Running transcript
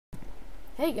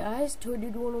Hey guys, Toy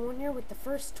Dude 101 here with the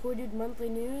first Toy Dude Monthly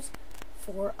News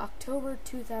for October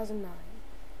 2009.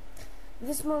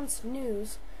 This month's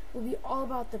news will be all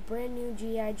about the brand new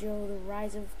G.I. Joe The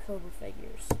Rise of Cobra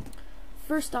figures.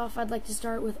 First off, I'd like to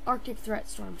start with Arctic Threat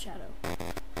Storm Shadow.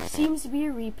 Seems to be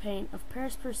a repaint of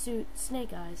Paris Pursuit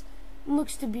Snake Eyes and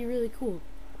looks to be really cool.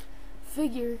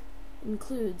 Figure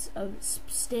includes a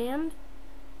stand,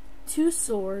 2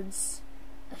 swords,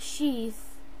 a sheath,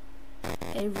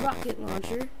 a rocket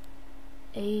launcher,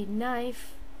 a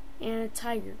knife, and a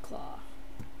tiger claw.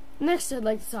 Next, I'd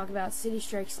like to talk about City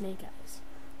Strike Snake Eyes.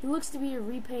 He looks to be a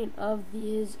repaint of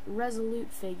his Resolute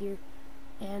figure,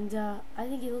 and I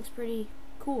think he looks pretty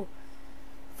cool.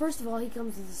 First of all, he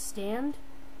comes with a stand,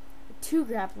 2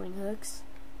 grappling hooks,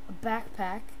 a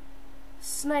backpack,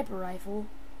 sniper rifle,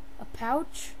 a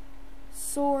pouch,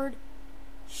 sword,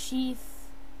 sheath,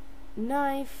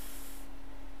 knife,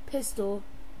 pistol,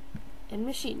 and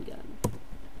machine gun.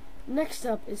 Next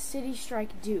up is City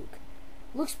Strike Duke.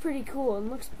 Looks pretty cool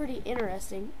and looks pretty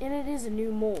interesting, and it is a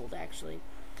new mold actually.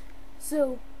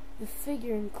 So the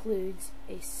figure includes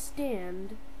a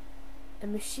stand, a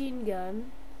machine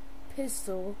gun,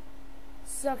 pistol,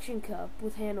 suction cup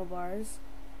with handlebars,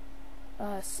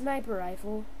 a sniper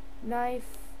rifle,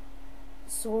 knife,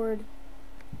 sword,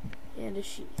 and a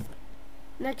sheath.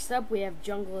 Next up we have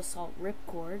Jungle Assault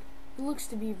Ripcord. It looks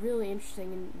to be really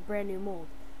interesting and brand new mold.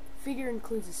 Figure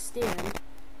includes a stand,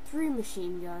 3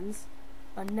 machine guns,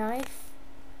 a knife,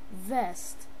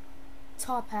 vest,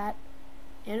 top hat,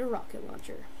 and a rocket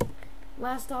launcher.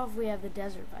 Last off, we have the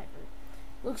Desert Viper.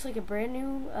 Looks like a brand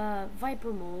new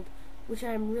Viper mold, which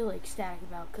I'm really ecstatic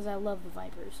about because I love the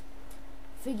Vipers.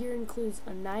 Figure includes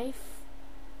a knife,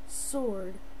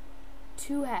 sword,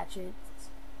 2 hatchets,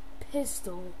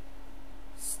 pistol,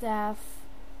 staff,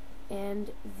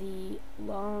 and the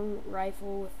long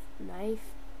rifle with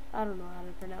knife. I don't know how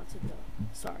to pronounce it though.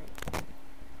 Sorry.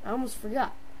 I almost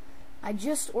forgot. I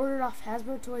just ordered off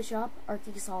Hasbro Toy Shop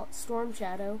Arctic Assault Storm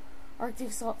Shadow, Arctic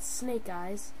Assault Snake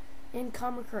Eyes, and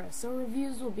Kamakura. So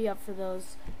reviews will be up for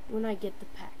those when I get the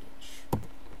package.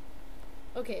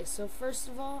 Okay, so first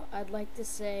of all, I'd like to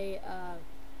say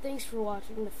thanks for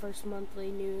watching the first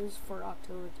monthly news for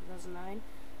October 2009.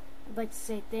 I'd like to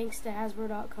say thanks to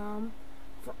Hasbro.com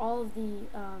for all of the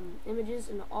images,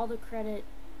 and all the credit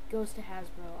goes to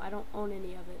Hasbro. I don't own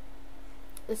any of it.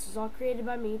 This was all created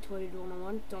by me, Toy Dude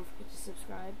 101. Don't forget to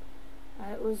subscribe.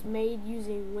 It was made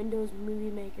using Windows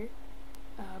Movie Maker.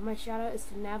 My shout out is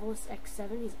to Navalis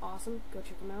X7. He's awesome. Go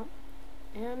check him out.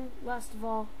 And last of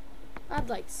all, I'd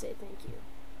like to say thank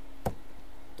you.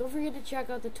 Don't forget to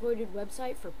check out the Toy Dude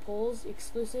website for polls,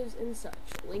 exclusives, and such.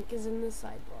 Link is in the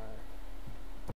sidebar.